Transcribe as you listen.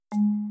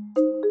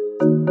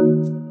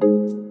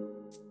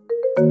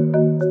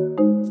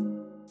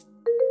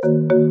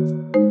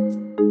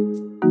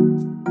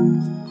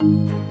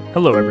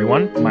Hello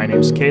everyone, my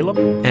name's Caleb.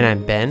 And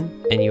I'm Ben,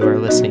 and you are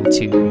listening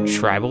to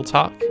Tribal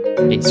Talk,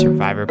 a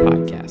Survivor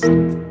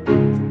podcast.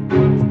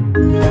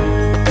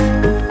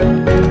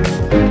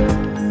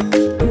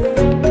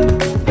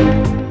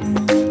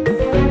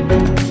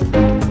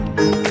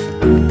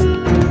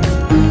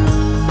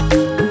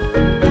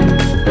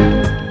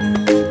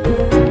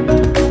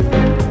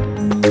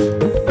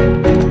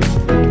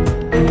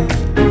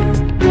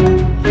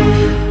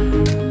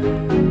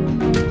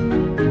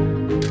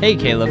 Hey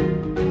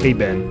Caleb. Hey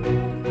Ben.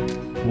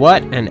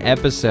 What an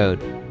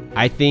episode.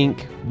 I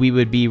think we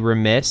would be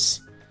remiss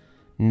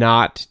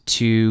not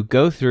to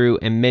go through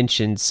and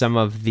mention some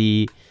of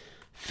the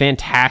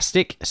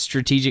fantastic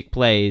strategic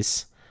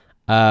plays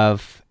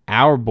of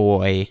our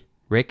boy,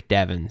 Rick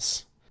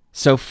Devens.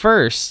 So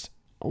first,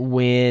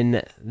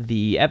 when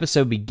the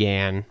episode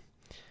began,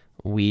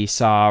 we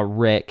saw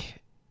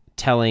Rick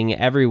telling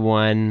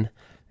everyone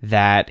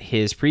that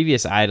his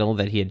previous idol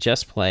that he had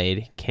just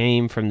played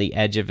came from the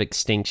edge of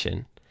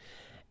extinction.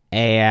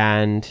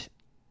 And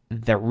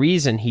the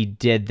reason he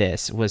did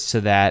this was so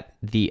that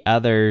the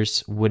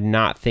others would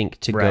not think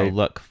to go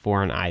look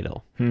for an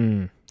idol.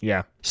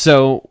 Yeah.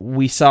 So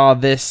we saw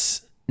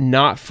this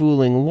not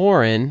fooling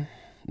Lauren.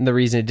 The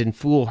reason it didn't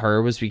fool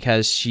her was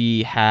because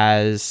she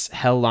has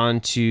held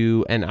on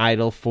to an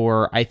idol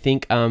for, I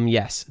think,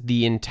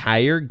 the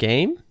entire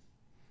game.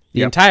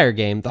 Entire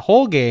game, the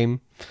whole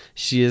game,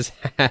 she has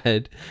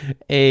had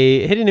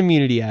a hidden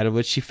immunity idol,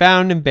 which she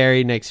found and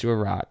buried next to a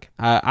rock.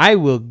 I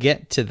will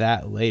get to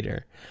that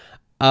later.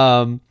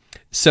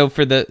 So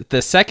for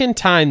the second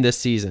time this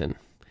season,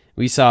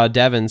 we saw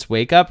Devens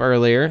wake up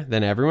earlier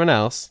than everyone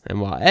else.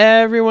 And while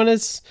everyone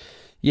is,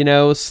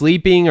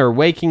 sleeping or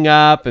waking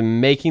up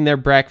and making their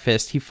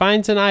breakfast, he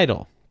finds an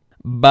idol.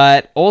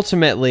 But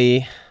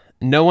ultimately,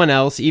 no one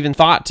else even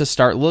thought to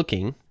start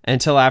looking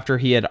until after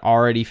he had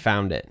already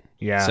found it.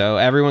 Yeah. So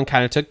everyone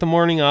kind of took the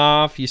morning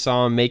off. You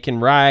saw him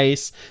making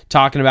rice,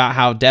 talking about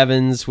how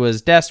Devens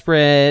was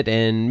desperate,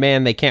 and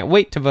man, they can't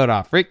wait to vote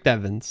off Rick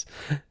Devens.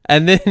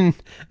 And then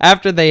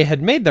after they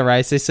had made the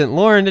rice, they sent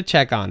Lauren to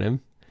check on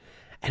him,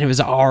 and it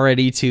was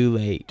already too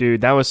late.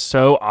 Dude, that was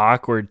so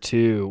awkward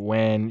too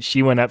when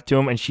she went up to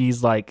him and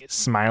she's like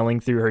smiling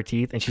through her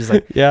teeth and she's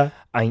like, Yeah.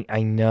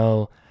 I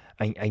know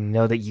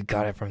that you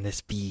got it from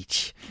this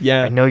beach.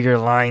 Yeah. I know you're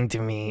lying to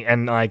me.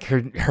 And like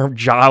her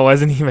jaw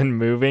wasn't even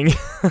moving.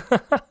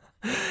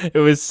 It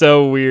was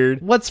so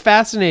weird. What's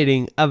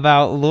fascinating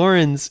about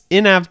Lauren's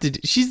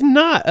inaptitude, she's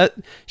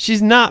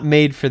not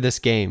made for this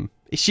game.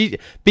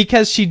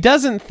 Because she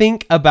doesn't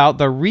think about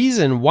the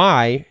reason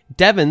why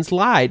Devens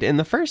lied in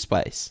the first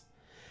place.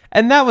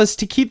 And that was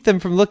to keep them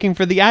from looking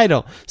for the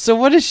idol. So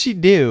what does she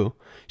do?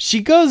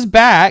 She goes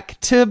back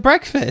to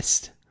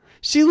breakfast.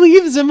 She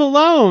leaves him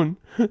alone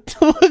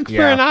to look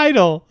for an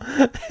idol.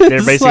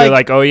 They're basically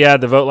like, oh yeah,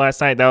 the vote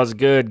last night, that was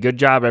good. Good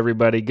job,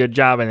 everybody. Good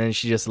job. And then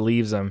she just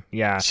leaves him.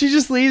 Yeah. She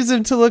just leaves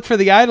him to look for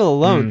the idol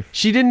alone.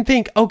 She didn't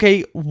think,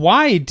 okay,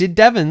 why did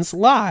Devens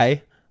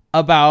lie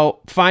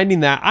about finding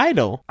that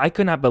idol? I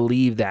could not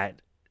believe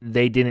that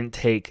they didn't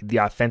take the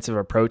offensive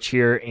approach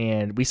here.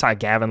 And we saw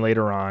Gavin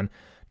later on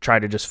try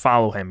to just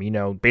follow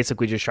him,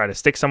 basically just try to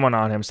stick someone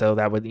on him so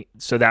that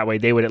way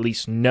they would at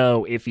least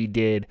know if he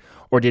did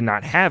or did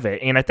not have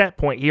it. And at that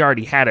point, he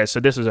already had it,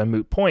 so this was a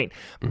moot point.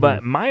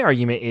 But my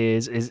argument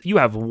is you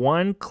have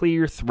one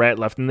clear threat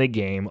left in the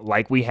game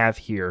like we have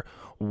here.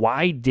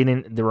 Why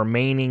didn't the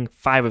remaining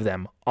 5 of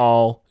them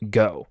all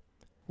go?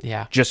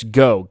 Yeah. Just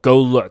go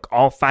look,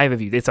 all 5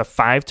 of you. It's a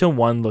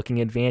 5-1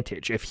 looking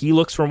advantage. If he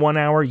looks for 1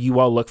 hour, you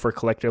all look for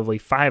collectively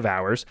 5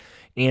 hours.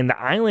 And the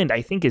island,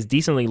 I think, is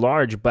decently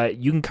large, but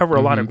you can cover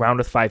a lot of ground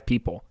with 5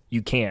 people.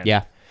 You can.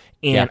 Yeah.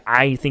 And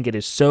I think it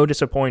is so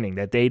disappointing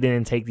that they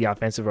didn't take the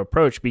offensive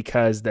approach,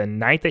 because the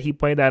night that he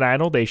played that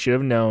idol, they should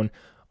have known,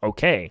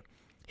 okay,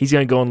 he's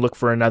going to go and look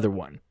for another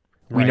one.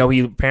 We know he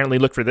apparently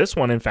looked for this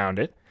one and found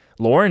it.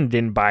 Lauren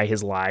didn't buy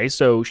his lies,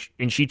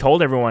 and she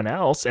told everyone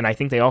else, and I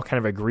think they all kind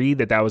of agreed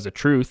that was the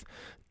truth.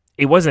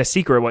 It wasn't a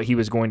secret what he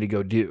was going to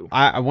go do.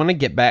 I want to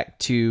get back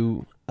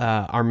to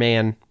our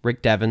man,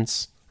 Rick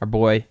Devens, our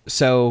boy.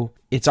 So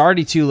it's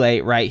already too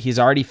late, right? He's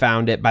already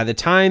found it. By the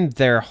time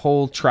their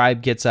whole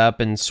tribe gets up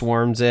and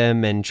swarms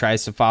him and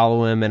tries to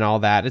follow him and all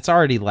that, it's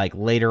already like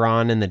later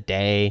on in the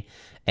day,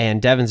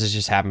 and Devens is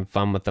just having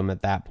fun with them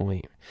at that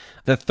point.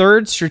 The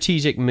third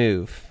strategic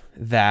move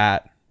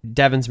that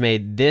Devens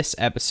made this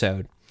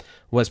episode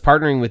was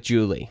partnering with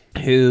Julie,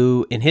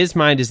 who in his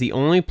mind is the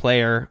only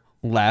player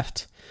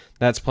left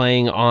that's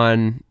playing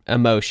on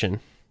emotion.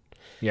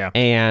 Yeah.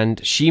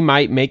 And she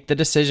might make the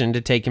decision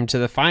to take him to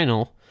the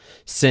final,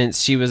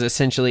 since she was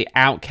essentially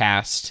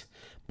outcast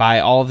by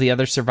all of the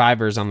other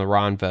survivors on the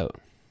Ron vote,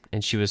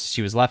 and she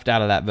was left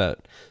out of that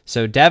vote.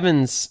 So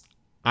Devens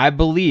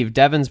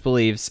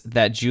believes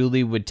that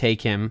Julie would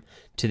take him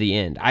to the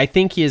end. I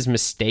think he is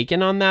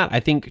mistaken on that. I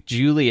think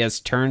Julie has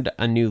turned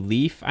a new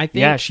leaf, I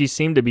think. Yeah, she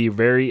seemed to be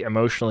very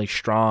emotionally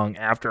strong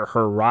after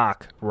her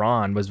rock,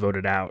 Ron, was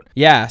voted out.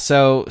 Yeah,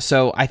 so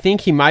I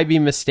think he might be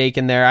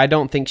mistaken there. I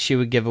don't think she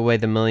would give away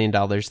the $1 million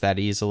that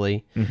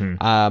easily.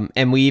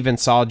 And we even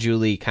saw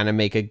Julie kind of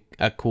make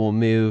a cool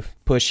move,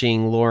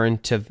 pushing Lauren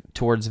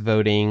towards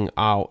voting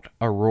out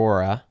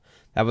Aurora.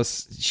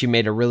 She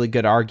made a really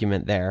good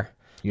argument there.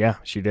 Yeah,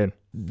 she did.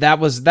 That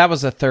was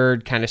a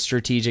third kind of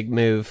strategic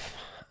move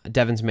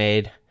Devon's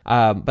made.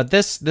 But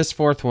this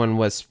fourth one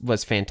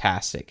was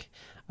fantastic.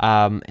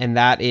 And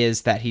that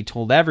is that he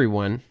told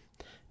everyone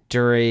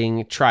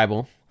during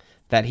Tribal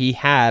that he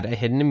had a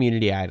hidden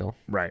immunity idol.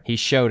 Right. He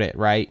showed it,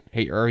 right?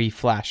 He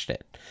flashed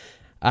it.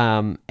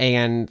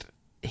 And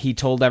he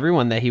told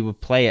everyone that he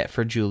would play it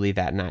for Julie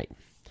that night.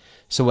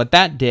 So what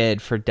that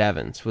did for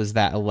Devons was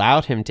that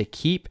allowed him to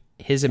keep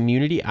his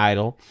immunity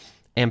idol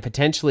and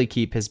potentially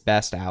keep his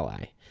best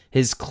ally.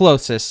 His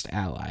closest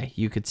ally,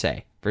 you could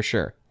say, for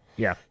sure.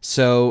 Yeah.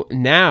 So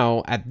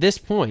now, at this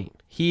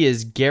point, he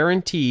is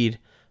guaranteed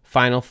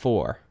Final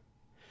Four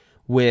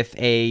with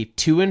a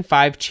 2 in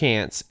 5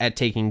 chance at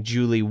taking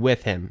Julie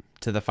with him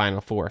to the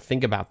Final Four.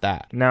 Think about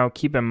that. Now,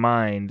 keep in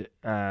mind,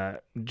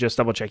 just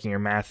double-checking your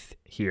math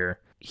here,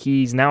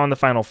 he's now in the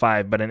Final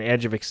 5, but an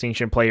Edge of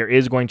Extinction player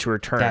is going to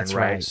return, That's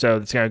right. So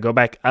it's going to go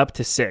back up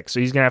to 6. So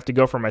he's going to have to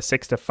go from a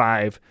 6 to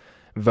 5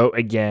 vote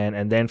again,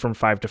 and then from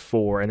 5 to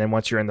 4, and then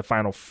once you're in the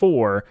Final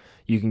 4,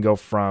 you can go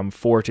from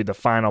 4 to the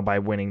final by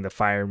winning the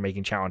fire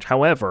making challenge.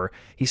 However,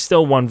 he's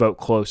still 1 vote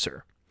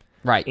closer.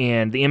 Right.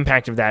 And the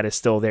impact of that is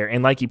still there.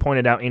 And like you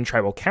pointed out in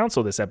Tribal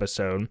Council this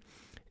episode,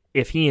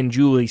 if he and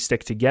Julie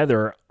stick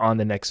together on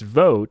the next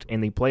vote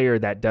and the player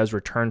that does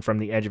return from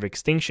the Edge of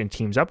Extinction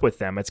teams up with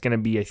them, it's going to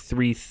be a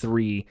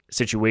 3-3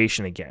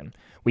 situation again.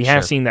 We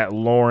have seen that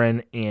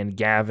Lauren and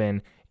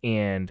Gavin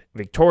and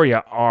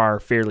Victoria are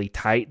fairly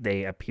tight.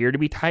 They appear to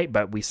be tight,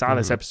 but we saw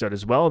this episode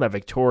as well that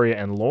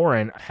Victoria and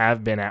Lauren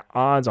have been at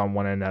odds on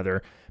one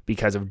another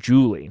because of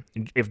Julie.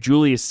 If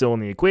Julie is still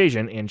in the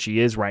equation, and she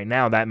is right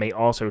now, that may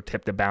also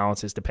tip the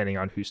balances depending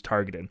on who's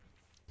targeted.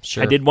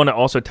 Sure. I did want to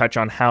also touch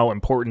on how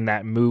important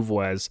that move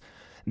was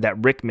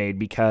that Rick made,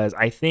 because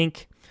I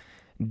think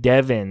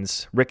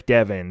Rick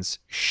Devens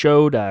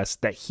showed us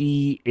that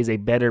he is a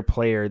better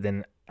player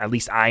than at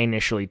least I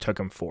initially took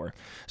him for.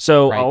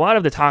 So a lot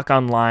of the talk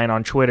online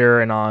on Twitter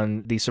and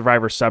on the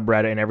Survivor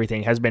subreddit and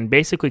everything has been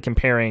basically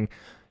comparing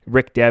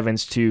Rick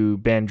Devens to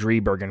Ben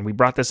Driebergen. We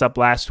brought this up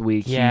last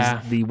week. Yeah.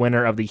 He's the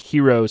winner of the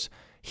Heroes,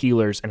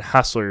 Healers, and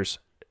Hustlers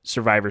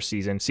Survivor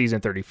season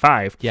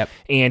 35. Yep.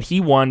 And he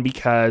won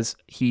because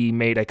he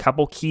made a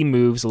couple key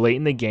moves late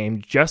in the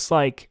game, just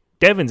like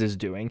Devens is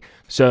doing.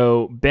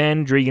 So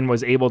Ben Driebergen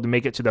was able to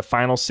make it to the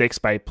final 6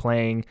 by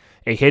playing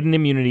a hidden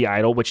immunity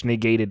idol, which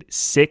negated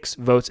 6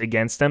 votes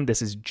against them.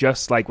 This is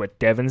just like what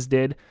Devens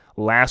did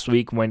last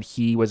week when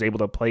he was able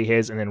to play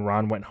his and then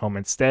Ron went home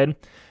instead.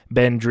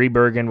 Ben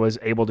Driebergen was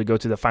able to go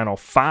to the final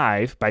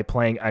 5 by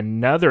playing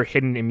another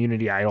hidden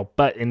immunity idol,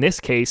 but in this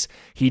case,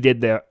 he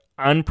did the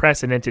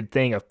unprecedented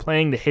thing of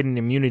playing the hidden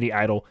immunity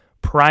idol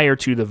prior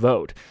to the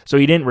vote. So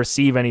he didn't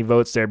receive any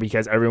votes there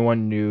because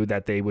everyone knew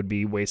that they would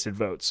be wasted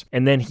votes.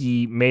 And then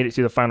he made it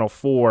to the final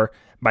 4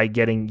 by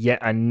getting yet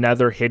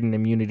another hidden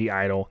immunity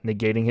idol,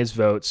 negating his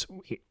votes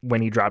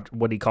when he dropped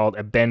what he called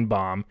a Ben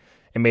bomb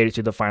and made it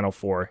to the final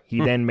 4. He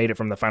then made it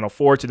from the final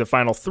 4 to the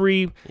final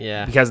 3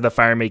 because of the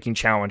fire making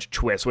challenge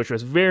twist, which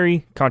was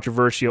very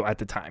controversial at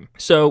the time.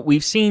 So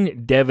we've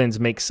seen Devens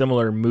make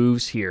similar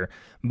moves here,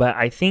 but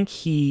I think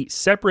he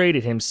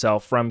separated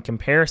himself from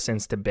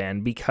comparisons to Ben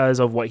because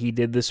of what he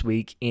did this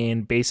week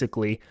in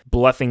basically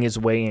bluffing his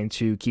way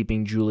into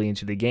keeping Julie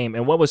into the game.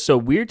 And what was so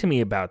weird to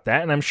me about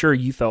that, and I'm sure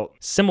you felt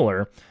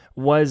similar,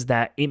 was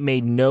that it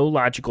made no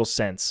logical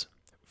sense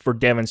for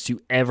Devens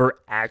to ever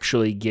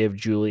actually give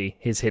Julie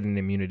his hidden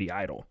immunity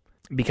idol,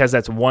 because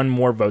that's one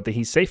more vote that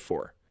he's safe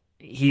for.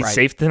 He's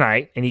safe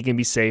tonight, and he can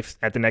be safe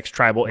at the next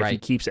tribal if he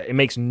keeps it. It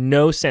makes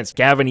no sense.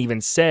 Gavin even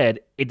said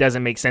it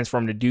doesn't make sense for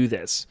him to do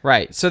this.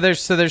 Right. So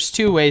there's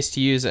 2 ways to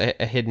use a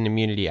hidden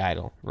immunity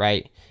idol,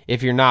 right?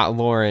 If you're not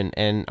Lauren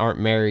and aren't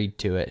married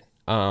to it,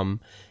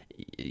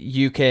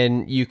 you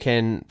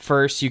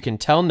can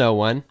tell no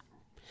one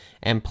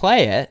and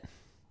play it.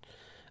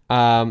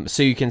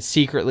 So you can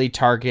secretly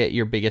target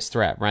your biggest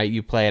threat, right?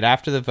 You play it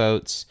after the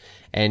votes,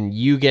 and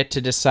you get to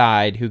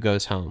decide who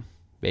goes home,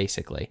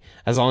 basically.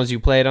 As long as you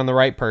play it on the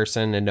right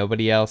person and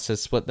nobody else has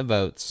split the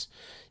votes,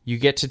 you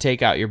get to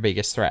take out your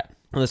biggest threat.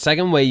 And the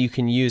second way you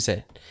can use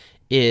it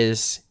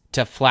is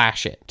to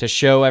flash it, to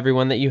show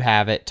everyone that you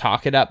have it,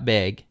 talk it up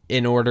big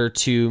in order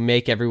to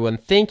make everyone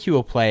think you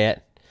will play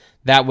it.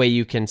 That way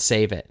you can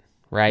save it,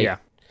 right? Yeah.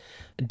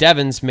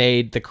 Devens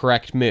made the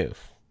correct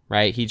move.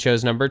 Right? He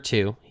chose number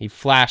 2. He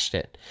flashed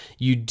it.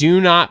 You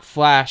do not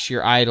flash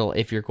your idol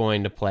if you're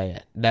going to play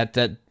it.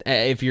 That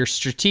if you're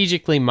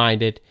strategically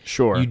minded,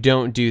 you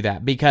don't do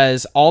that,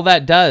 because all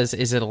that does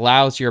is it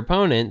allows your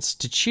opponents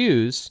to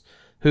choose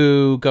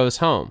who goes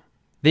home.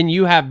 Then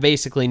you have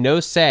basically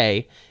no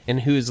say in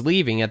who's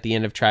leaving at the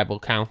end of Tribal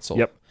Council.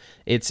 Yep.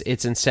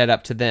 It's instead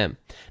up to them.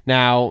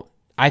 Now,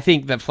 I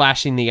think that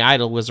flashing the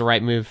idol was the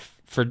right move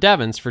for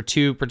Devons for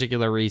two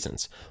particular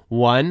reasons.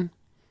 One,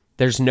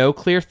 there's no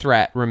clear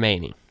threat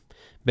remaining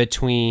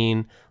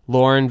between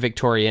Lauren,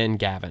 Victoria, and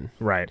Gavin.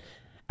 Right.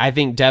 I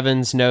think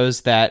Devons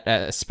knows that,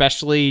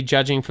 especially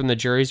judging from the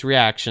jury's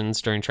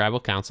reactions during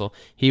tribal council,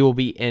 he will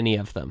be any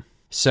of them.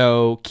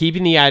 So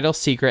keeping the idol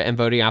secret and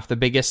voting off the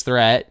biggest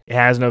threat, It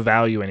has no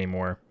value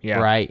anymore. Yeah.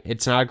 right,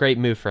 it's not a great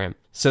move for him.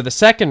 So the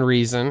second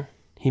reason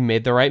he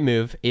made the right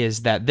move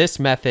is that this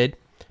method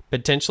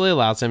potentially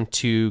allows him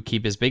to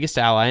keep his biggest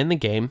ally in the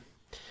game,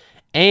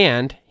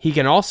 and he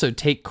can also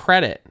take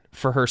credit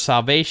for her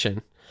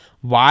salvation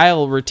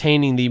while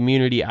retaining the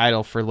immunity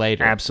idol for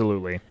later.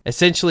 Absolutely.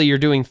 Essentially, you're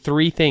doing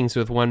three things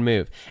with one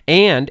move.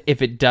 And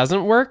if it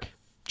doesn't work,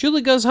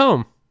 Julie goes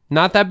home.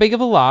 Not that big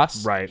of a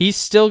loss. Right. He's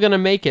still going to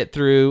make it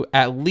through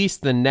at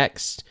least the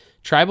next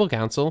tribal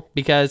council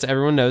because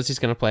everyone knows he's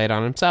going to play it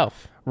on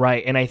himself.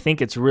 Right. And I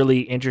think it's really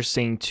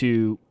interesting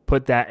to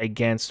put that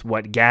against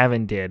what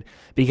Gavin did,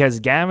 because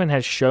Gavin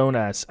has shown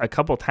us a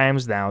couple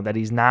times now that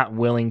he's not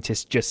willing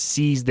to just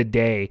seize the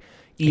day,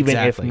 even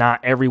Exactly. if not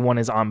everyone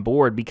is on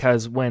board.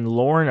 Because when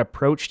Lauren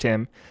approached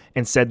him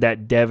and said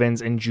that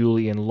Devons and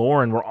Julie and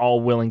Lauren were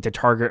all willing to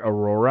target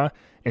Aurora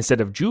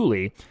instead of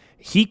Julie,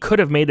 he could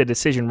have made a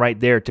decision right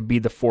there to be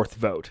the fourth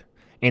vote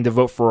and to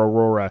vote for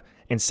Aurora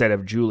instead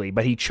of Julie.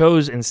 But he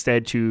chose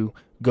instead to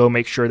go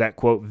make sure that,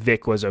 quote,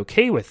 Vic was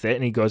okay with it.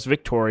 And he goes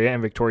Victoria,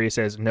 and Victoria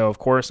says, no, of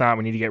course not.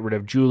 We need to get rid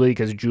of Julie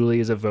because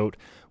Julie is a vote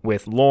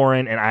with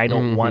Lauren, and I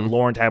don't want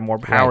Lauren to have more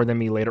power Right. than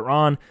me later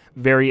on.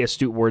 Very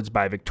astute words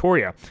by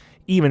Victoria.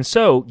 Even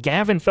so,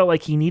 Gavin felt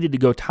like he needed to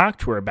go talk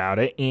to her about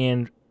it,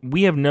 and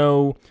we have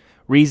no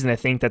reason to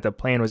think that the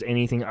plan was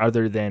anything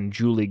other than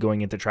Julie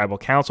going into tribal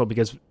council,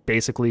 because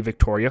basically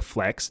Victoria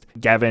flexed,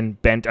 Gavin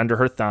bent under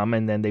her thumb,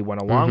 and then they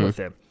went along with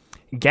it.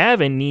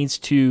 Gavin needs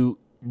to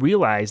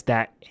realize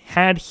that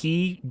had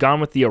he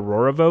gone with the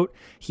Aurora vote,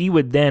 he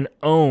would then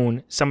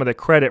own some of the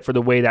credit for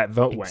the way that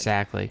vote went.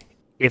 Exactly.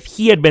 If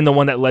he had been the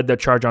one that led the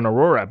charge on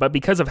Aurora. But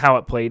because of how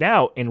it played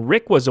out, and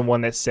Rick was the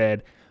one that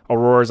said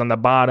Aurora's on the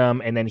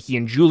bottom, and then he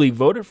and Julie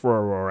voted for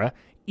Aurora,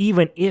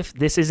 even if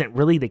this isn't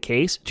really the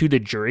case, to the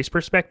jury's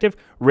perspective,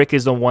 Rick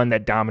is the one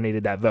that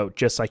dominated that vote,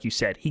 just like you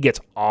said. He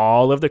gets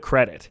all of the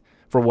credit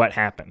for what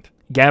happened.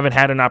 Gavin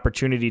had an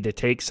opportunity to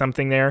take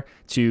something there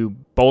to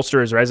bolster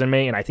his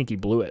resume, and I think he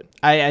blew it.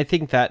 I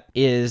think that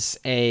is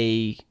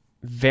a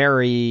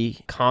very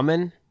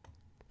common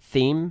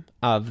theme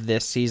of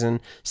this season,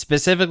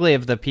 specifically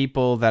of the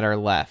people that are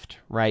left,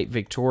 right?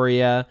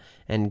 Victoria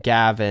and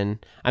Gavin.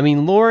 I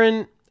mean,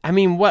 Lauren,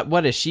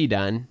 what has she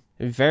done?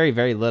 Very,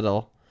 very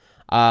little.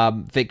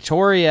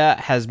 Victoria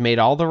has made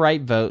all the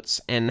right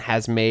votes and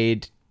has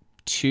made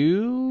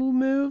 2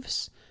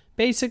 moves,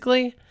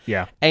 basically.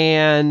 Yeah.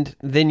 And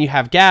then you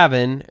have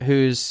Gavin,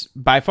 who's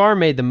by far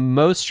made the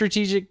most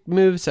strategic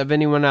moves of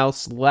anyone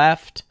else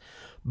left.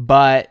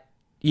 But,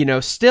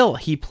 still,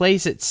 he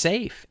plays it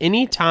safe.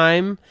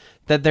 Anytime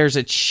that there's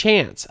a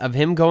chance of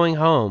him going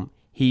home,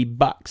 he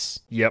bucks.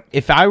 Yep.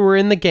 If I were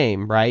in the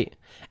game, right,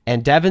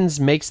 and Devons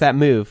makes that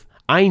move,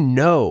 I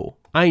know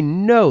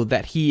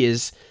that he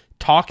is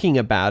talking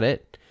about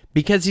it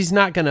because he's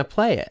not going to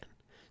play it.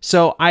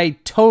 So I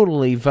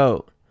totally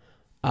vote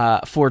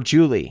for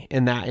Julie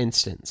in that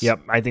instance.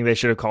 Yep, I think they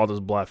should have called his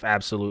bluff,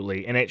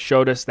 absolutely. And it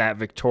showed us that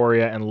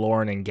Victoria and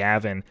Lauren and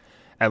Gavin,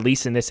 at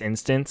least in this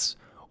instance,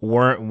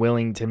 weren't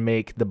willing to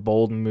make the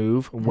bold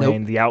move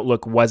when the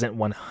outlook wasn't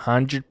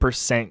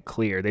 100%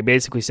 clear. They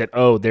basically said,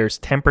 there's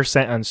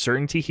 10%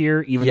 uncertainty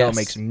here, even though it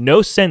makes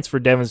no sense for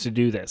Devons to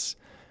do this.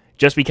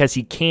 Just because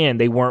he can,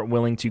 they weren't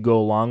willing to go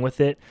along with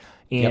it.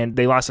 And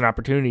they lost an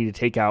opportunity to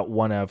take out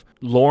one of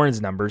Lauren's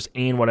numbers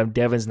and one of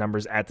Devon's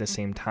numbers at the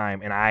same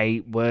time. And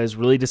I was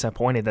really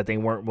disappointed that they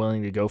weren't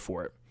willing to go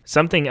for it.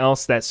 Something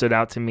else that stood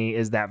out to me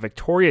is that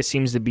Victoria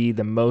seems to be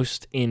the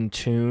most in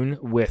tune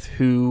with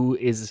who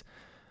is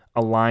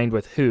aligned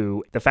with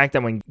who. The fact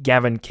that when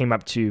Gavin came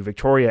up to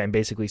Victoria and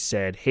basically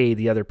said, hey,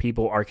 the other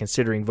people are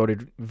considering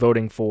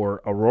voting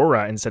for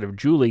Aurora instead of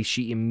Julie,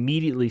 she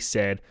immediately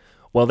said,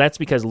 well, that's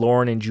because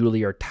Lauren and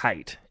Julie are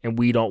tight, and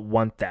we don't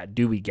want that,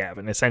 do we,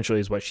 Gavin? Essentially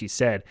is what she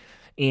said.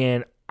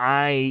 And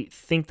I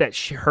think that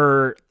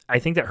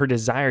her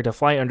desire to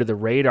fly under the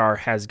radar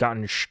has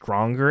gotten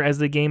stronger as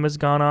the game has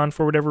gone on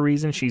for whatever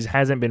reason. She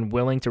hasn't been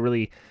willing to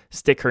really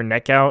stick her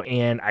neck out,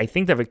 and I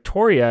think that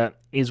Victoria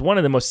is one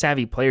of the most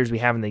savvy players we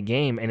have in the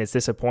game, and it's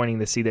disappointing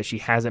to see that she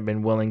hasn't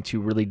been willing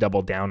to really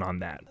double down on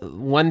that.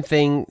 One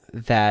thing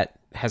that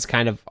has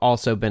kind of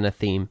also been a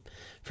theme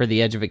for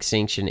the Edge of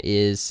Extinction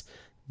is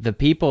the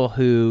people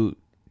who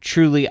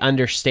truly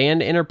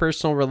understand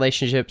interpersonal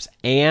relationships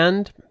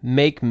and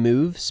make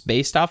moves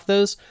based off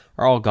those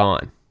are all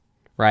gone,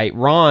 right?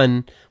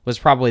 Ron was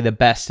probably the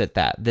best at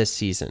that this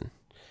season.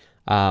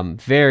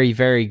 Very,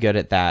 very good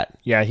at that.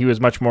 Yeah, he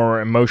was much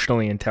more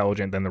emotionally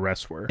intelligent than the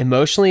rest were.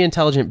 Emotionally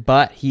intelligent,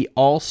 but he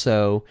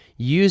also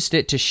used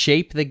it to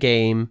shape the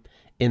game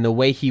in the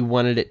way he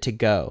wanted it to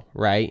go,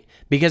 right?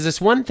 Because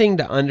it's one thing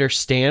to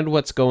understand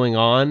what's going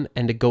on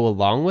and to go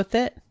along with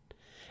it.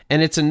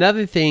 And it's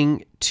another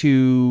thing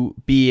to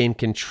be in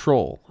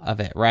control of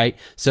it, right?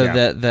 So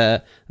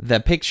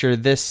the picture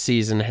this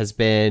season has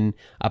been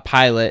a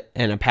pilot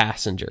and a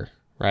passenger,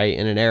 right,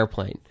 in an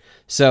airplane.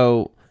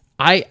 So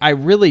I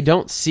really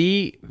don't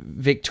see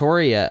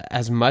Victoria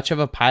as much of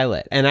a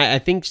pilot. And I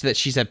think that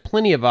she's had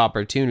plenty of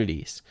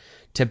opportunities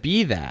to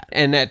be that.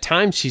 And at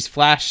times she's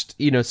flashed,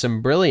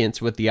 some brilliance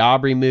with the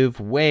Aubrey move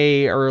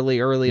way early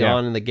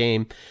on in the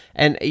game.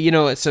 And,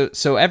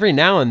 so every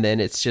now and then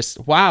it's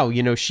just, wow,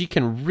 she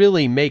can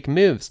really make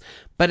moves.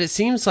 But it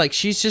seems like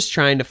she's just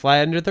trying to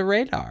fly under the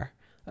radar.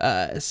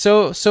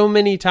 So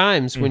many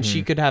times when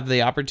she could have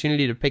the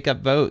opportunity to pick up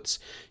votes,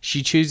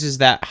 she chooses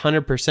that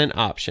 100%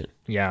 option.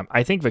 Yeah,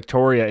 I think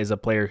Victoria is a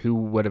player who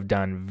would have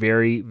done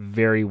very,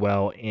 very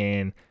well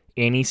in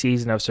any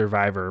season of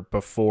Survivor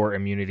before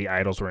immunity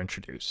idols were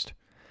introduced.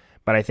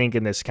 But I think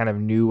in this kind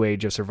of new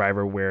age of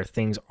Survivor where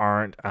things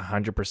aren't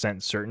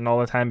 100% certain all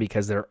the time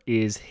because there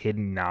is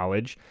hidden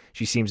knowledge,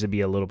 she seems to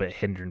be a little bit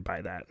hindered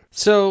by that.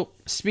 So,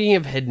 speaking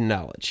of hidden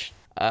knowledge,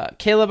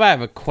 Caleb, I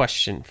have a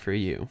question for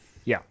you.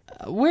 Yeah.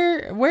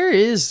 Where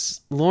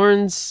is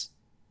Lauren's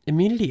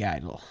immunity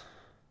idol?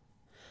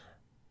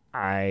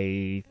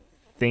 I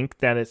think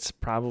that it's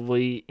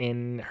probably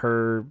in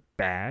her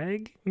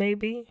bag,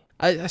 maybe?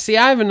 I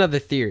have another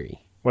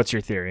theory. What's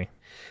your theory?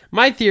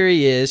 My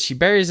theory is she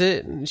buries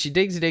it, she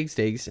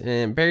digs,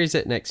 and buries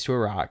it next to a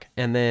rock.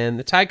 And then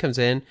the tide comes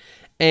in,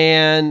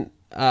 and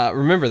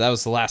remember, that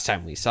was the last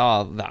time we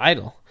saw the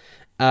idol.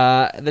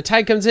 The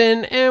tide comes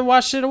in and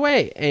washed it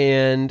away.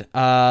 And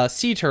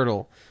sea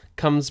turtle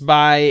comes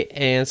by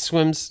and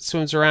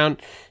swims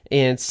around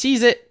and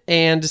sees it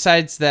and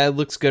decides that it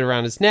looks good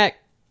around his neck.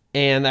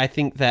 And I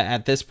think that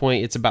at this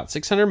point, it's about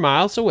 600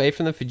 miles away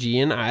from the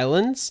Fijian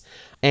Islands.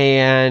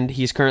 And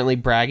he's currently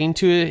bragging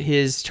to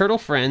his turtle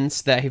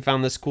friends that he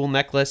found this cool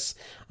necklace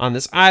on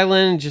this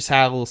island, just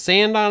had a little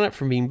sand on it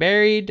from being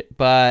buried,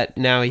 but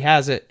now he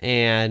has it.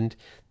 And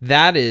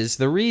that is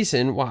the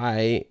reason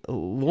why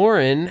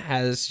Lauren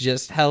has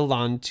just held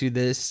on to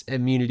this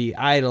immunity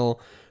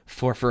idol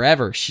for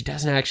forever. She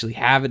doesn't actually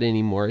have it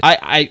anymore.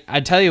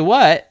 I tell you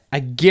what, I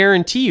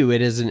guarantee you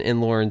it isn't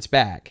in Lauren's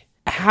bag.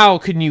 How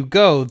can you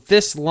go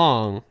this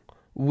long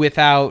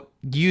without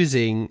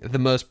using the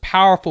most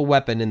powerful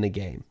weapon in the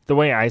game? The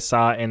way I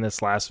saw it in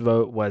this last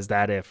vote was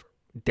that if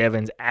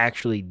Devins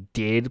actually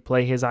did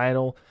play his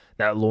idol,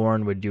 that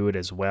Lauren would do it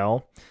as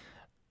well.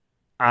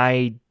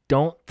 I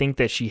don't think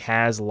that she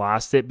has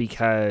lost it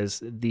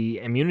because the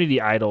immunity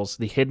idols,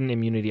 the hidden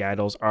immunity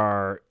idols,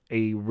 are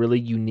a really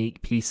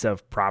unique piece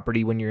of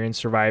property when you're in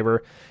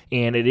Survivor,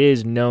 and it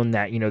is known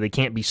that, they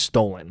can't be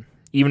stolen.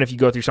 Even if you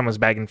go through someone's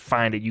bag and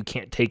find it, you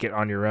can't take it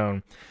on your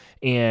own.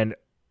 And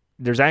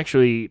there's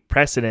actually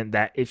precedent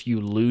that if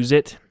you lose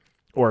it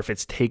or if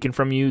it's taken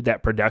from you,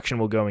 that production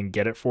will go and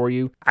get it for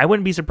you. I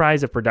wouldn't be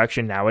surprised if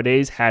production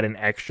nowadays had an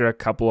extra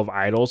couple of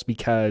idols,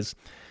 because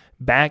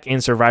back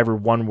in Survivor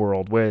One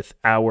World with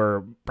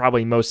our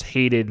probably most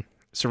hated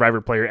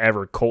Survivor player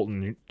ever,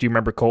 Colton. Do you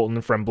remember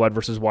Colton from Blood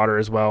vs. Water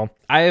as well?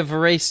 I have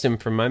erased him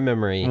from my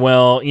memory.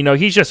 Well,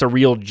 he's just a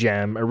real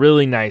gem, a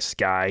really nice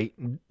guy,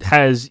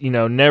 has,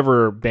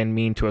 never been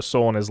mean to a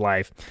soul in his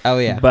life. Oh,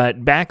 yeah.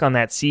 But back on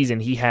that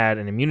season, he had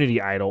an immunity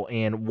idol,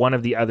 and one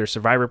of the other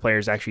Survivor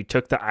players actually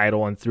took the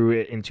idol and threw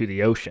it into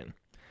the ocean.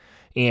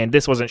 And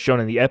this wasn't shown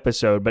in the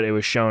episode, but it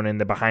was shown in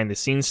the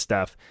behind-the-scenes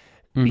stuff.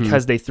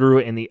 Because they threw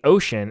it in the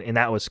ocean, and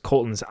that was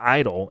Colton's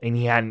idol, and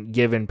he hadn't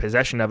given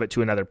possession of it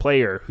to another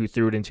player who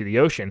threw it into the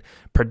ocean.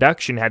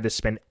 Production had to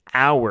spend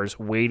hours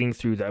wading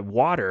through the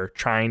water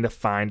trying to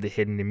find the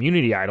hidden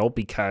immunity idol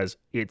because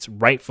it's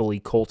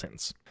rightfully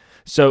Colton's.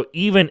 So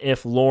even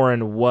if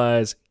Lauren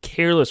was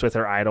careless with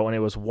her idol and it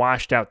was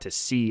washed out to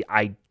sea,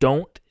 I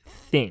don't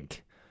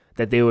think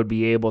that they would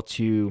be able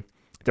to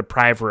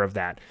deprive her of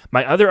that.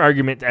 My other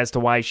argument as to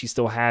why she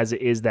still has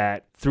it is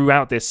that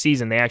throughout this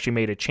season, they actually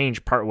made a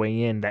change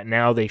partway in that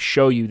now they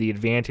show you the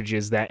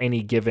advantages that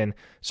any given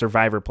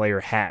Survivor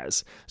player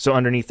has. So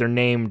underneath their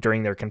name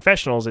during their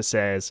confessionals, it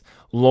says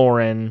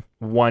Lauren,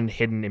 one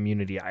hidden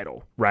immunity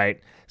idol,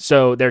 right?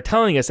 So they're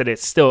telling us that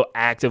it's still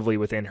actively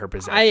within her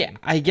possession.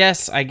 I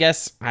guess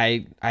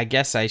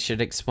I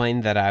should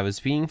explain that I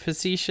was being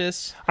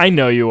facetious. I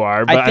know you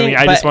are, but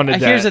I just wanted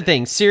to... Here's the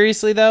thing.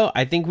 Seriously, though,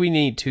 I think we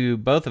need to,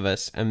 both of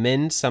us,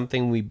 amend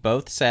something we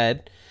both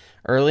said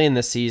early in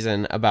the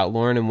season about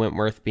Lauren and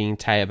Wentworth being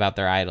tight about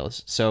their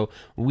idols. So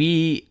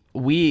we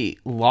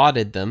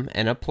lauded them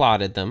and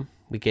applauded them.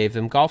 We gave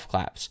them golf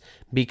claps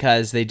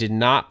because they did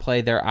not play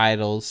their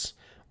idols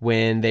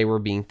when they were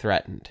being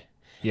threatened.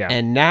 Yeah.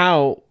 And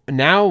now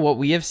what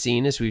we have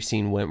seen is we've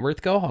seen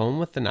Wentworth go home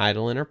with an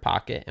idol in her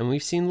pocket, and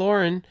we've seen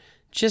Lauren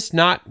just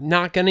not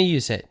going to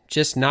use it.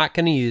 Just not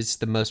going to use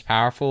the most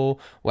powerful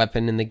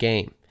weapon in the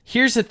game.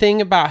 Here's the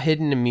thing about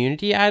hidden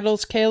immunity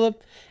idols, Caleb,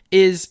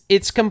 is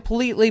it's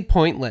completely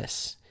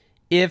pointless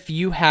if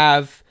you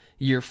have,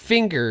 your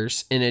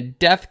fingers in a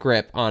death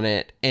grip on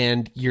it,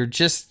 and you're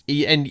just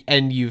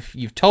and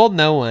you've told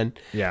no one.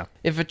 Yeah.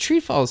 If a tree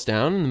falls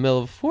down in the middle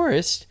of a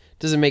forest,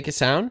 does it make a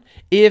sound?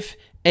 If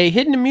a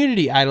hidden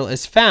immunity idol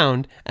is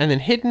found and then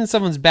hidden in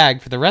someone's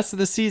bag for the rest of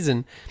the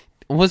season,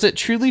 was it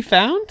truly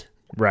found?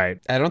 Right.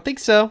 I don't think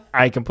so.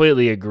 I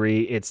completely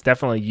agree. It's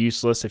definitely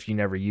useless if you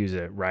never use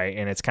it, right?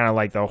 And it's kind of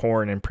like the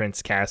horn in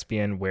Prince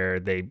Caspian, where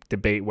they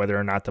debate whether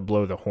or not to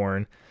blow the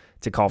horn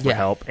to call for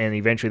help. And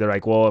eventually they're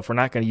like, well, if we're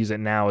not going to use it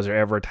now, is there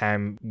ever a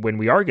time when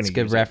we are going to use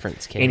it? Good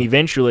reference, Cam. And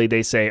eventually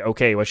they say,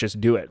 okay, let's just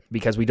do it,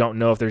 because we don't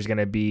know if there's going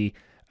to be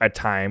a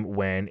time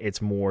when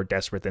it's more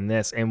desperate than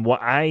this. And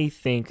what I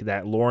think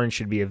that Lauren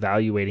should be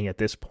evaluating at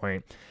this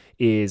point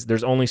is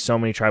there's only so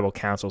many tribal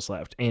councils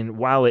left. And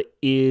while it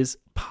is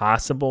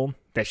possible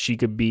that she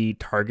could be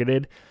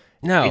targeted,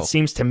 it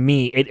seems to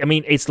me,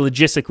 it's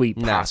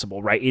logistically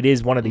possible, right? It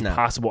is one of the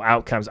possible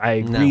outcomes. I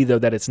agree, though,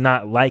 that it's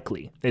not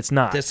likely. It's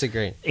not.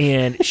 Disagree.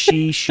 And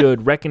she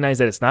should recognize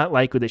that it's not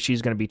likely that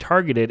she's going to be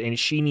targeted, and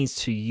she needs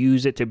to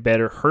use it to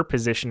better her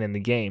position in the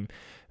game.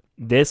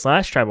 This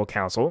last tribal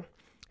council,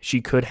 she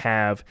could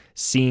have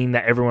seen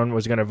that everyone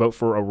was going to vote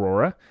for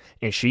Aurora,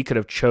 and she could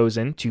have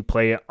chosen to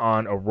play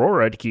on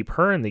Aurora to keep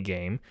her in the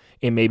game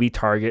and maybe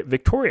target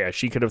Victoria.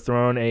 She could have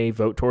thrown a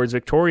vote towards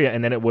Victoria,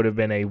 and then it would have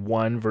been a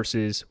 1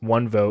 versus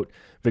 1 vote,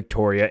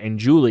 Victoria and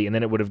Julie, and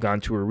then it would have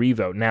gone to a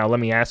revote. Now, let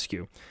me ask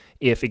you,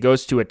 if it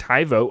goes to a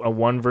tie vote, a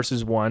 1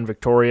 versus 1,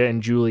 Victoria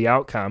and Julie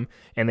outcome,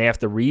 and they have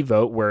to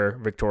revote where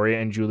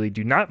Victoria and Julie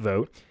do not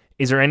vote,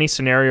 is there any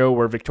scenario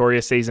where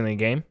Victoria stays in the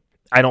game?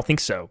 I don't think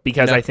so,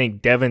 because I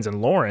think Devins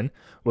and Lauren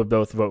would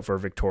both vote for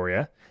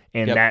Victoria,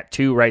 and that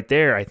too right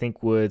there I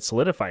think would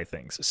solidify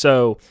things.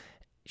 So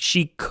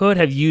she could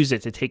have used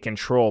it to take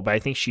control, but I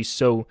think she's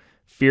so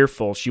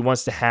fearful. She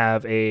wants to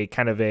have a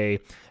kind of a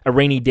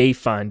rainy day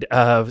fund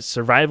of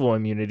survival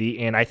immunity,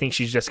 and I think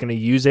she's just going to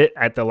use it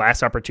at the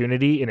last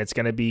opportunity, and it's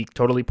going to be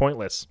totally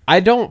pointless.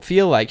 I don't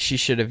feel like she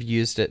should have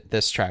used it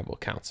this tribal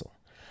council.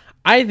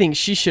 I think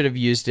she should have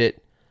used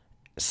it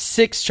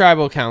 6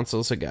 tribal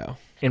councils ago.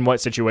 In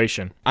what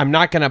situation? I'm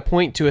not going to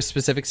point to a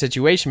specific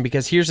situation,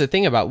 because here's the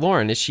thing about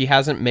Lauren is she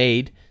hasn't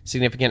made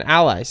significant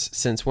allies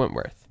since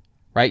Wentworth,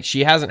 right?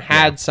 She hasn't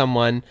had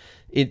someone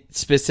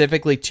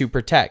specifically to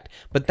protect.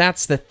 But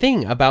that's the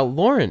thing about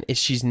Lauren is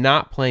she's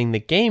not playing the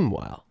game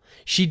well.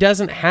 She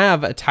doesn't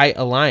have a tight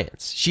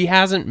alliance. She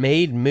hasn't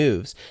made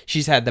moves.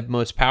 She's had the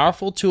most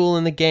powerful tool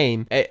in the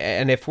game.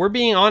 And if we're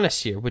being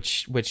honest here,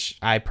 which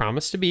I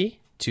promise to be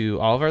to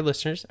all of our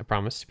listeners, I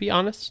promise to be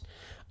honest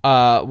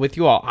with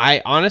you all.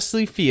 I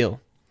honestly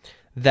feel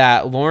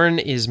that Lauren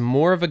is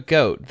more of a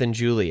goat than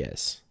Julie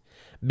is,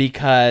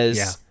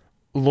 because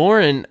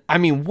Lauren, I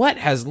mean, what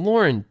has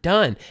Lauren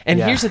done?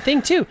 And here's the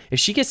thing too, if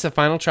she gets the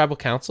final tribal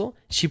council,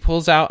 she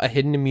pulls out a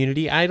hidden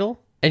immunity idol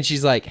and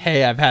she's like,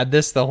 hey, I've had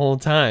this the whole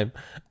time.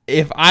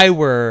 If I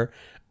were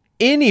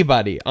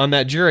anybody on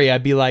that jury,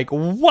 I'd be like,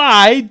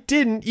 why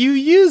didn't you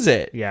use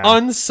it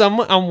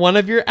on one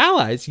of your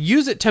allies?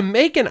 Use it to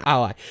make an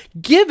ally.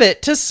 Give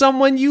it to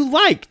someone you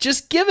like.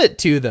 Just give it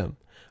to them,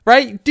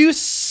 right? Do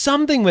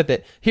something with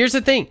it. Here's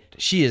the thing.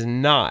 She is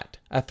not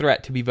a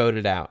threat to be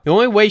voted out. The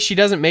only way she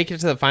doesn't make it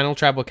to the final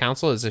tribal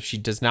council is if she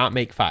does not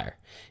make fire.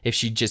 If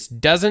she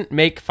just doesn't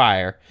make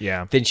fire,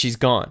 then she's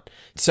gone.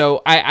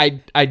 So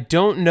I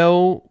don't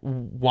know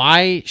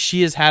why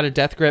she has had a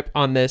death grip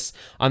on this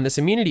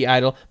immunity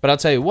idol, but I'll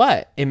tell you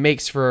what, it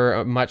makes for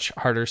a much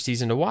harder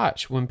season to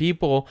watch when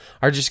people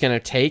are just going to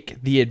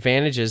take the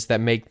advantages that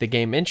make the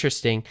game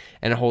interesting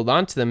and hold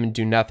on to them and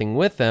do nothing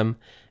with them.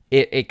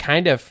 It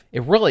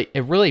really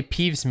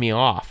peeves me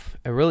off.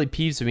 It really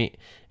peeves me.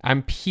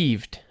 I'm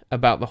peeved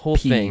about the whole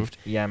thing.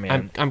 Yeah,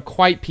 man. I'm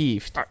quite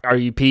peeved. Are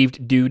you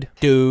peeved, dude?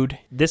 Dude.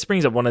 This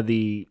brings up one of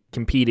the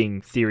competing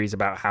theories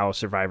about how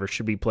Survivor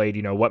should be played.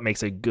 You know, what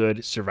makes a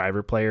good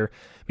Survivor player?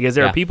 Because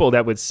there are people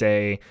that would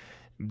say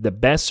the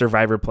best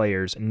Survivor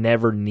players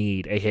never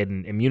need a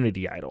hidden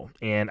immunity idol.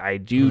 And I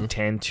do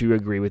tend to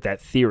agree with that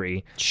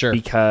theory. Sure.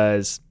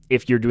 Because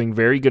if you're doing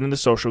very good in the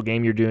social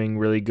game, you're doing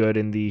really good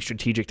in the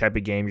strategic type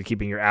of game, you're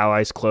keeping your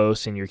allies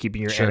close and you're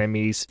keeping your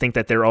enemies think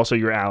that they're also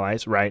your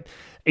allies, right?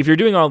 If you're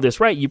doing all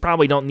this right, you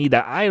probably don't need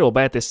that idol,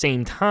 but at the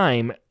same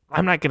time,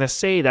 I'm not going to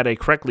say that a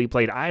correctly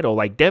played idol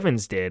like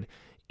Devins did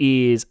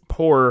is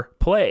poor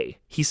play.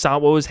 He saw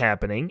what was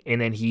happening, and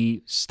then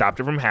he stopped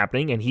it from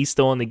happening, and he's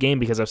still in the game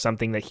because of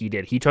something that he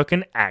did. He took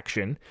an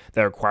action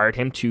that required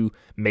him to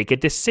make a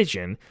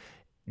decision,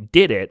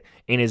 did it,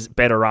 and is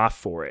better off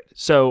for it.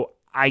 So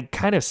I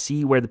kind of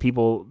see where the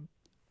people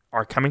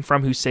are coming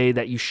from who say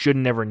that you should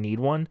never need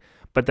one,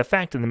 but the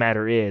fact of the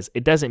matter is,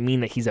 it doesn't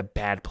mean that he's a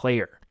bad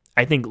player.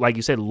 I think, like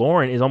you said,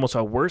 Lauren is almost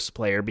a worse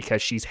player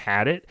because she's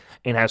had it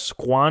and has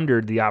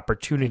squandered the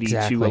opportunity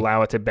to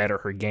allow it to better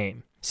her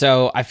game.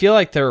 So I feel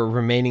like the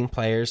remaining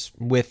players,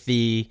 with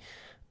the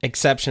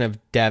exception of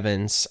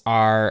Devins,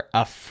 are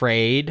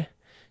afraid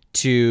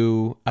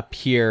to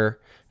appear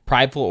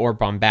prideful or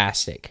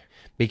bombastic,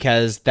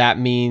 because that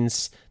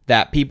means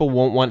that people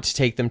won't want to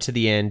take them to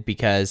the end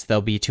because they'll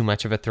be too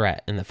much of a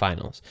threat in the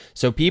finals.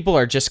 So people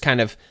are just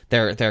kind of,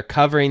 they're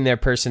covering their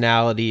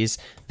personalities.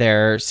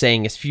 They're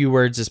saying as few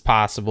words as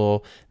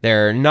possible.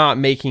 They're not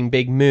making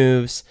big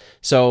moves.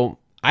 So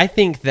I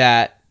think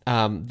that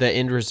the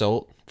end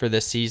result for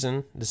this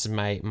season, this is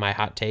my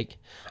hot take,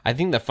 I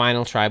think the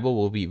final tribal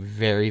will be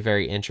very,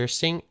 very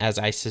interesting, as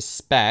I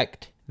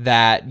suspect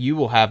that you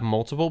will have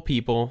multiple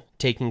people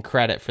taking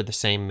credit for the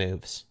same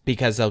moves,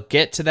 because they'll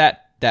get to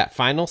that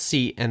final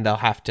seat and they'll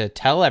have to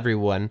tell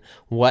everyone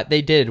what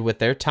they did with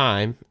their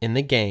time in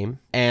the game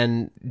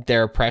and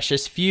their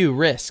precious few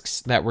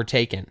risks that were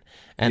taken.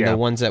 And the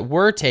ones that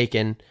were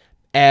taken,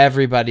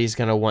 everybody's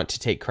going to want to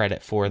take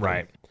credit for them.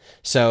 Right.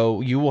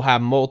 So you will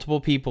have multiple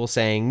people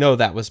saying, no,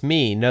 that was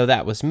me. No,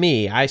 that was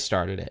me. I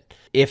started it.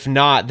 If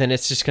not, then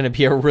it's just going to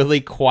be a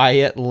really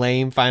quiet,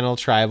 lame final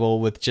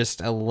tribal with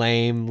just a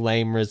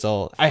lame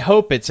result. I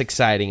hope it's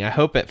exciting. I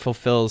hope it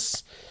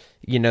fulfills,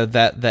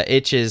 that the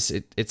itches,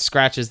 it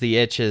scratches the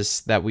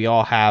itches that we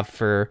all have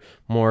for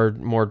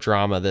more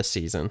drama this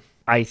season.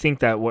 I think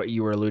that what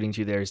you were alluding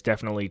to there is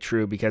definitely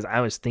true, because I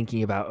was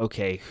thinking about,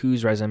 okay,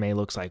 whose resume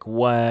looks like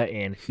what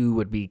and who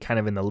would be kind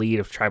of in the lead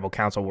if Tribal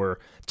Council were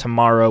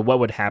tomorrow, what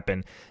would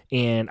happen?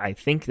 And I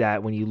think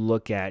that when you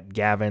look at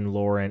Gavin,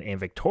 Lauren, and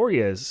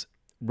Victoria's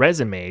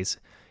resumes,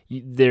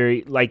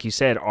 they, like you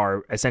said,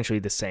 are essentially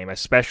the same,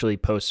 especially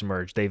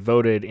post-merge. They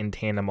voted in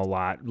tandem a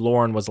lot.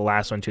 Lauren was the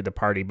last one to the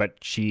party, but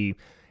she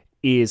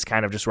is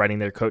kind of just riding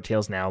their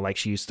coattails now like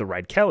she used to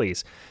ride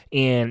Kelly's.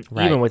 And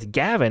even with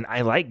Gavin,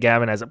 I like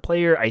Gavin as a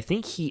player. I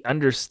think he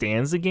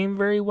understands the game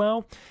very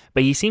well,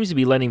 but he seems to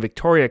be letting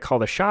Victoria call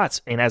the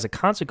shots, and as a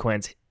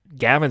consequence,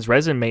 Gavin's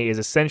resume is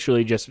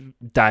essentially just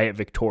Diet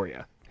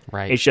Victoria.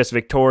 Right. It's just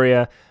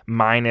Victoria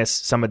minus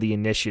some of the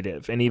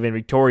initiative. And even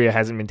Victoria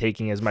hasn't been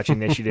taking as much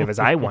initiative as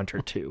I want her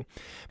to.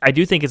 I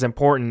do think it's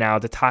important now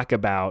to talk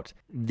about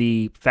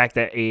the fact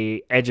that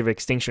a Edge of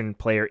Extinction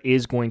player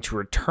is going to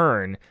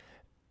return.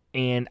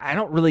 And I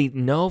don't really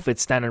know if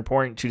it's that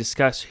important to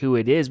discuss who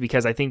it is,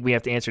 because I think we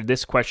have to answer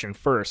this question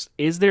first.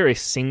 Is there a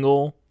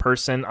single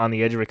person on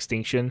the Edge of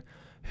Extinction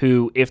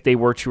who, if they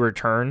were to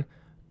return,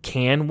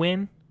 can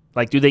win?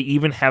 Like, do they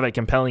even have a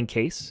compelling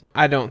case?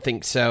 I don't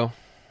think so.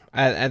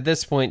 At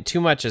this point,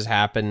 too much has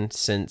happened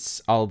since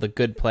all the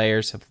good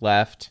players have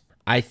left.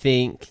 I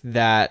think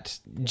that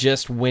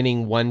just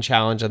winning one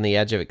challenge on the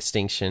Edge of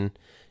Extinction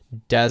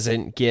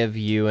doesn't give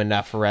you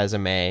enough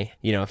resume.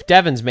 If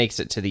Devins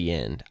makes it to the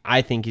end,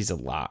 I think he's a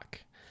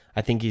lock.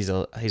 I think he's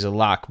a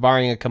lock,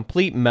 barring a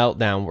complete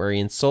meltdown where he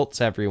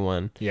insults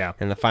everyone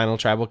in the final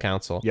tribal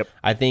council. Yep.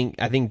 I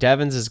think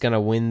Devins is going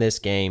to win this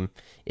game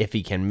if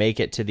he can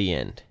make it to the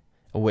end,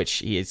 which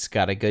he's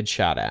got a good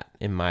shot at,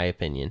 in my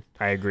opinion.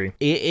 I agree.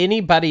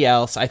 Anybody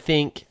else, I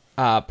think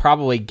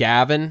probably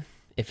Gavin,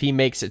 if he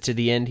makes it to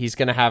the end, he's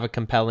going to have a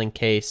compelling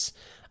case.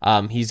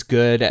 He's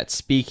good at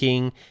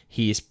speaking.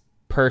 He's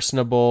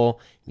personable.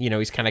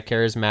 He's kind of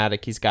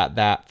charismatic. He's got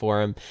that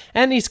for him.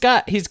 And he's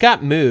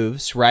got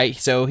moves, right?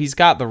 So he's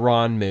got the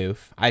Ron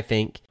move, I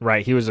think.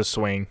 Right, he was a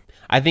swing.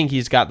 I think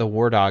he's got the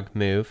War Dog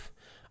move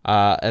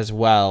as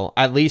well.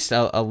 At least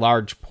a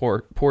large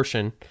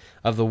portion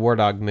of the War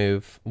Dog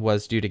move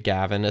was due to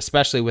Gavin,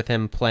 especially with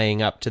him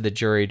playing up to the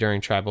jury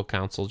during Tribal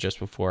Council just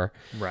before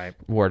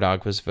War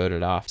Dog was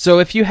voted off. So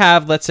if you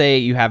have, let's say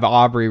you have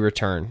Aubrey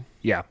return.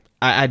 Yeah.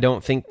 I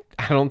don't think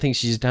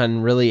she's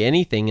done really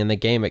anything in the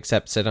game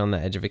except sit on the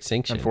Edge of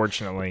Extinction.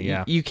 Unfortunately,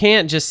 yeah. You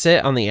can't just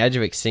sit on the Edge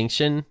of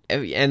Extinction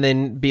and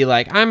then be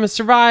like, I'm a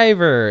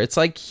survivor. It's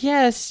like,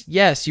 yes,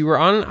 you were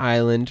on an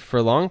island for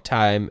a long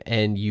time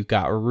and you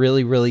got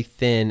really, really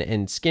thin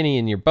and skinny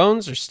and your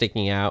bones are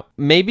sticking out.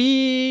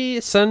 Maybe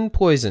sun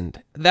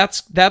poisoned.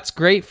 That's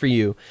great for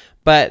you.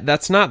 But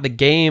that's not the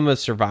game of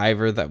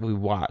Survivor that we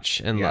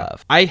watch and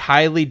love. I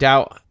highly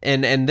doubt,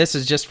 and this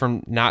is just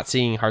from not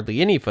seeing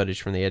hardly any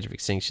footage from the Edge of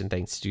Extinction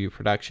thanks to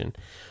production,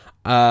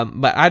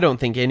 but I don't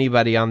think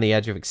anybody on the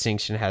Edge of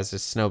Extinction has a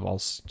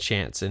snowball's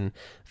chance in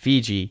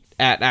Fiji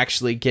at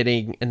actually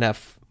getting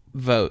enough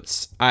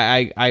votes.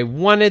 I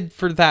wanted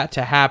for that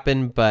to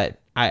happen, but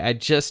I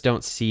just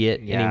don't see it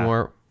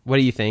anymore. What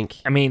do you think?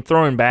 I mean,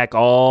 throwing back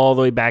all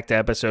the way back to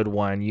episode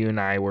 1, you and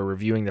I were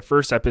reviewing the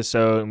first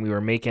episode, and we were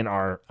making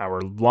our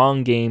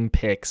long game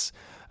picks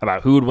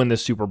about who would win the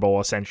Super Bowl,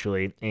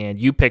 essentially. And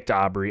you picked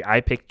Aubrey, I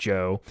picked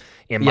Joe.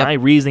 And my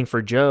reasoning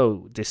for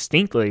Joe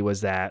distinctly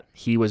was that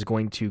he was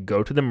going to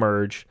go to the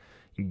merge,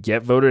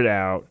 get voted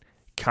out,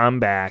 come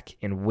back,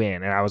 and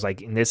win. And I was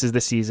like, and this is the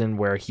season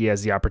where he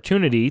has the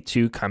opportunity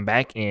to come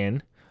back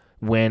in,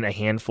 win a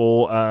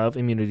handful of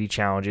immunity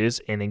challenges,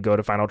 and then go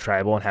to Final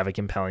Tribal and have a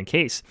compelling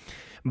case.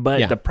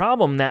 But the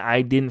problem that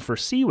I didn't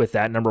foresee with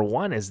that, number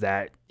one, is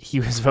that he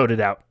was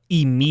voted out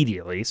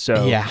immediately. So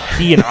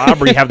he and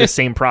Aubrey have the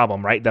same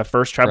problem, right? The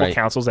first tribal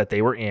councils that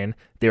they were in,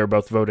 they were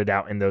both voted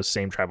out in those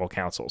same tribal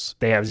councils.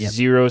 They have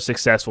 0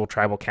 successful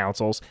tribal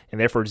councils,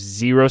 and therefore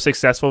 0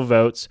 successful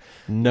votes.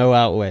 No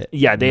outwit.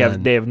 Yeah, they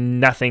have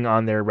nothing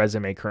on their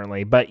resume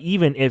currently. But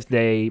even if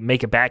they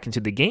make it back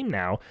into the game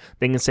now,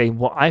 they can say,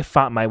 well, I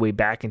fought my way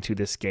back into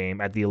this game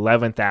at the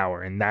 11th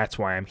hour, and that's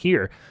why I'm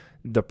here.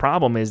 The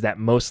problem is that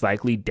most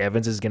likely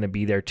Devins is going to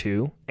be there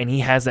too, and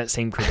he has that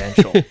same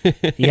credential.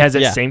 He has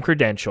that same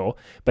credential,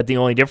 but the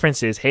only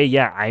difference is, hey,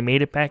 I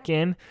made it back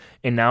in,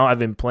 and now I've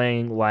been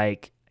playing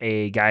like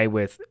a guy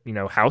with,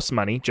 house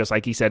money, just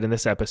like he said in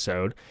this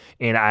episode,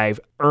 and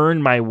I've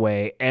earned my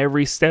way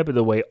every step of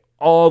the way,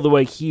 all the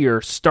way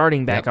here,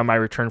 starting back on my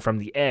return from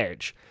the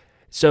edge.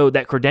 So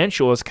that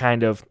credential is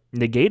kind of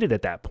negated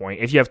at that point.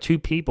 If you have 2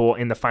 people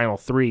in the final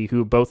 3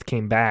 who both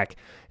came back,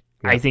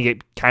 I think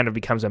it kind of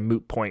becomes a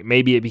moot point.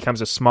 Maybe it becomes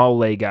a small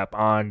leg up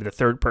on the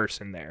third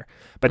person there.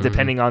 But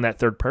depending on that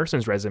third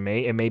person's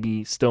resume, it may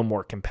be still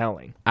more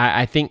compelling.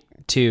 I think,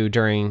 too,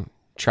 during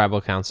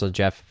Tribal Council,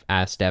 Jeff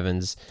asked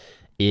Devins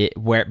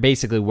where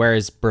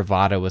his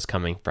bravado was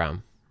coming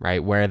from,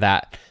 right? Where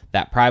that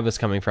pride was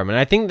coming from. And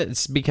I think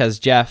that's because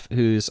Jeff,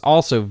 who's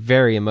also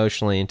very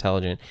emotionally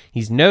intelligent,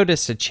 he's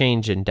noticed a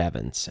change in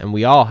Devins, and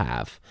we all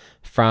have,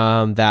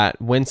 from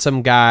that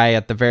winsome guy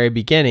at the very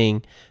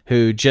beginning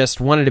who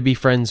just wanted to be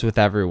friends with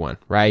everyone,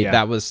 right? Yeah.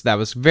 That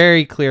was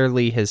very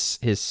clearly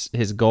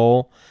his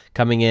goal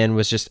coming in,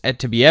 was just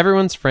to be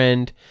everyone's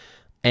friend,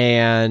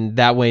 and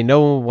that way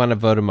no one would want to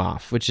vote him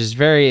off, which is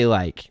very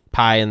like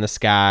pie in the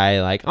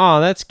sky, like, oh,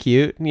 that's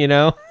cute,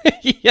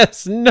 He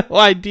has no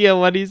idea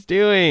what he's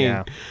doing.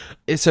 Yeah.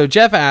 So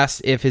Jeff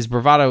asked if his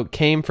bravado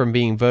came from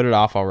being voted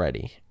off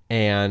already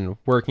and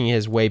working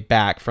his way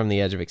back from the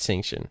edge of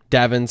extinction.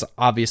 Devins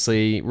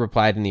obviously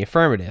replied in the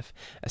affirmative.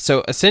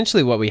 So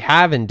essentially what we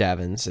have in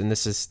Devins, and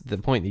this is the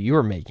point that you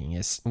were making,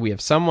 is we have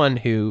someone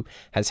who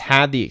has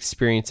had the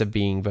experience of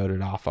being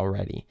voted off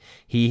already.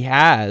 He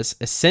has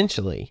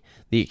essentially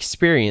the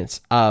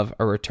experience of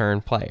a return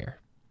player.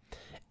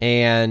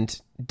 And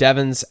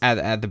Devins,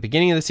 at the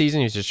beginning of the season,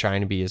 he was just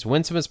trying to be as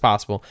winsome as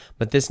possible.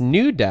 But this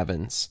new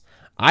Devins,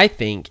 I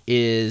think,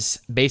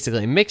 is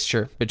basically a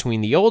mixture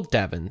between the old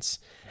Devins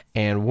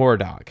and War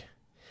Dog,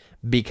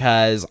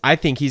 because I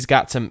think he's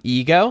got some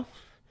ego,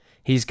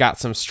 he's got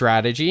some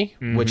strategy,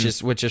 which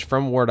is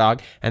from War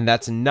Dog, and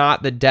that's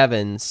not the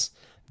Devins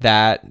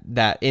that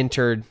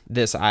entered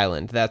this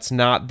island. That's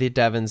not the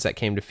Devins that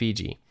came to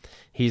Fiji.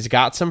 He's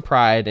got some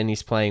pride and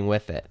he's playing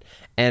with it.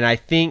 And I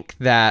think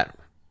that,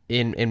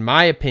 in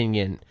my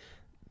opinion,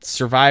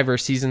 Survivor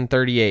Season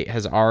 38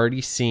 has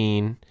already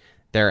seen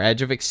their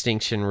Edge of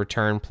Extinction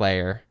return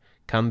player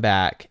come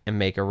back and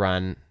make a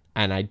run.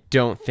 And I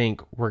don't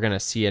think we're going to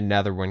see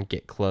another one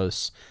get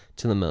close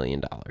to the $1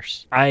 million.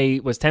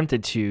 I was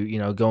tempted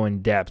to, go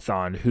in depth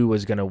on who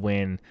was going to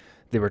win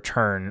the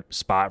return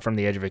spot from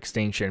the Edge of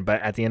Extinction.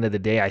 But at the end of the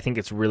day, I think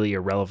it's really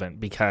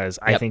irrelevant, because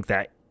I think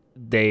that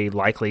they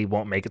likely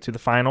won't make it to the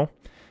final,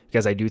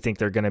 because I do think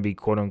they're going to be,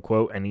 quote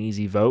unquote, an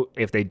easy vote.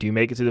 If they do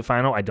make it to the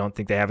final, I don't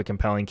think they have a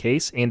compelling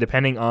case. And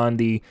depending on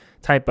the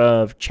type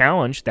of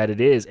challenge that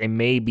it is, it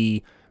may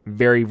be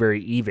very,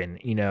 very even.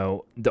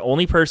 The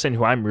only person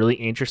who I'm really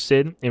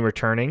interested in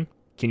returning,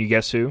 can you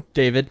guess who?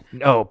 David?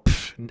 No,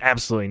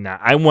 absolutely not.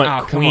 I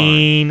want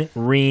Queen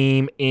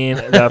Reem in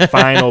the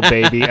final,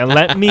 baby. And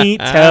let me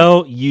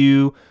tell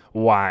you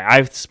why.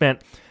 I've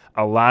spent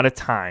a lot of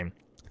time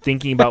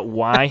thinking about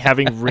why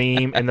having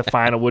Reem in the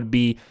final would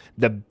be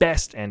the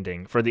best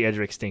ending for the Edge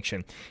of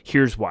Extinction.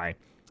 Here's why.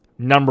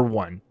 Number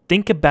one,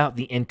 think about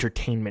the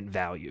entertainment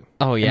value.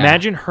 Oh, yeah.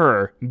 Imagine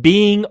her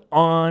being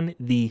on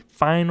the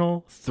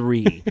final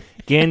 3.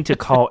 Again, to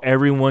call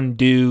everyone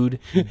dude,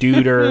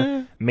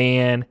 duder,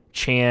 man,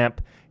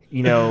 champ.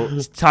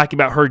 Talking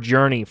about her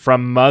journey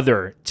from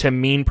mother to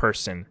mean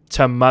person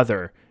to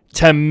mother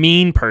to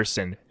mean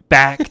person,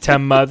 back to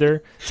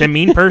mother to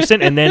mean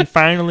person, and then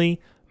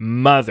finally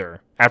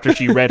mother after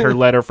she read her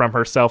letter from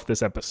herself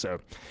this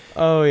episode.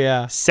 Oh,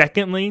 yeah.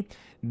 Secondly,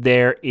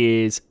 there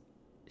is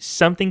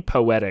something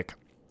poetic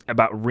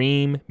about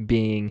Reem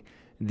being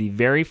the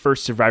very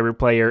first Survivor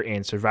player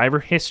in Survivor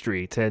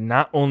history to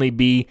not only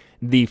be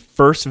the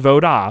first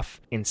vote off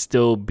and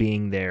still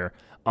being there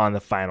on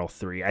the final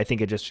 3. I think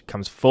it just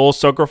comes full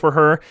circle for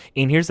her.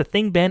 And here's the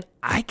thing, Ben,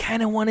 I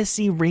kind of want to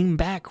see Reem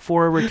back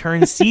for a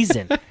return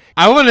season.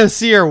 I want to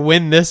see her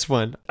win this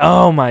one.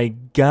 Oh my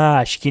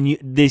gosh. The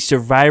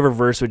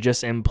Survivorverse would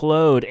just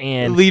implode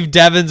and leave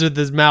Devins with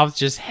his mouth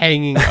just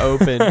hanging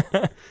open.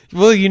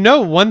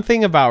 Well, one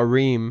thing about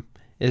Reem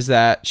is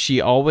that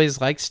she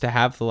always likes to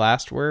have the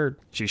last word.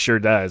 She sure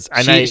does.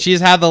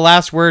 She's had the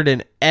last word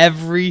in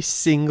every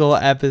single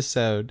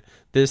episode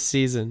this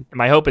season.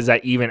 My hope is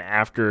that even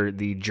after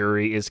the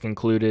jury is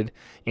concluded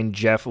and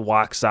Jeff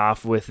walks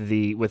off with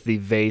the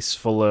vase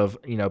full of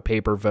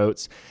paper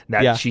votes,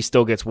 that she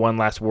still gets one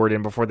last word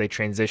in before they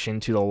transition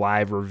to the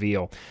live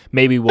reveal.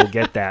 Maybe we'll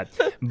get that,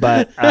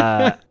 but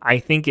I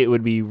think it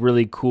would be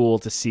really cool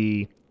to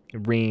see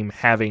Reem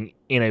having,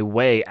 in a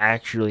way,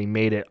 actually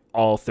made it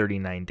all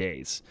 39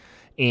 days.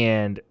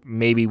 And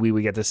maybe we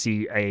would get to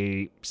see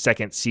a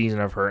second season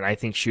of her, and I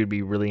think she would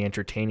be really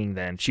entertaining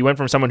then. She went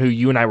from someone who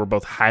you and I were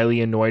both highly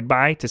annoyed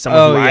by to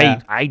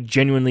someone I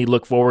genuinely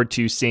look forward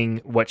to seeing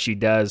what she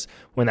does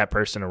when that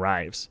person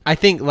arrives. I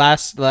think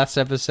last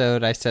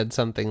episode I said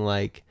something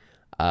like,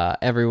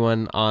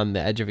 everyone on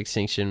the edge of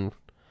extinction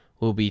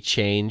will be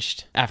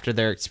changed after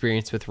their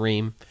experience with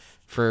Reem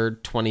for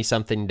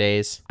 20-something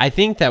days. I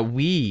think that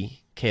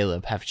we,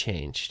 Caleb, have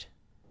changed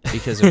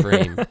because of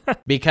Reem.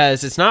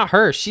 Because it's not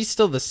her. She's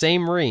still the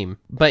same Reem.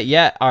 But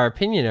yet our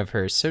opinion of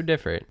her is so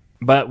different.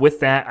 But with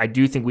that, I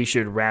do think we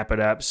should wrap it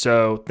up.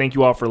 So thank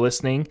you all for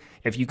listening.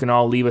 If you can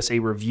all leave us a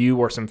review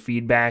or some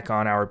feedback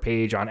on our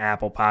page on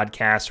Apple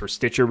Podcasts or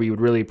Stitcher, we would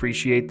really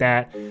appreciate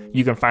that.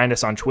 You can find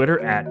us on Twitter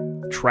at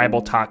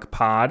Tribal Talk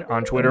Pod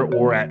on Twitter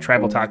or at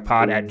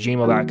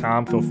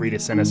tribaltalkpod@gmail.com. Feel free to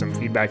send us some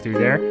feedback through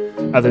there.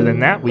 Other than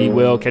that, we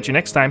will catch you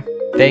next time.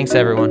 Thanks,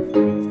 everyone.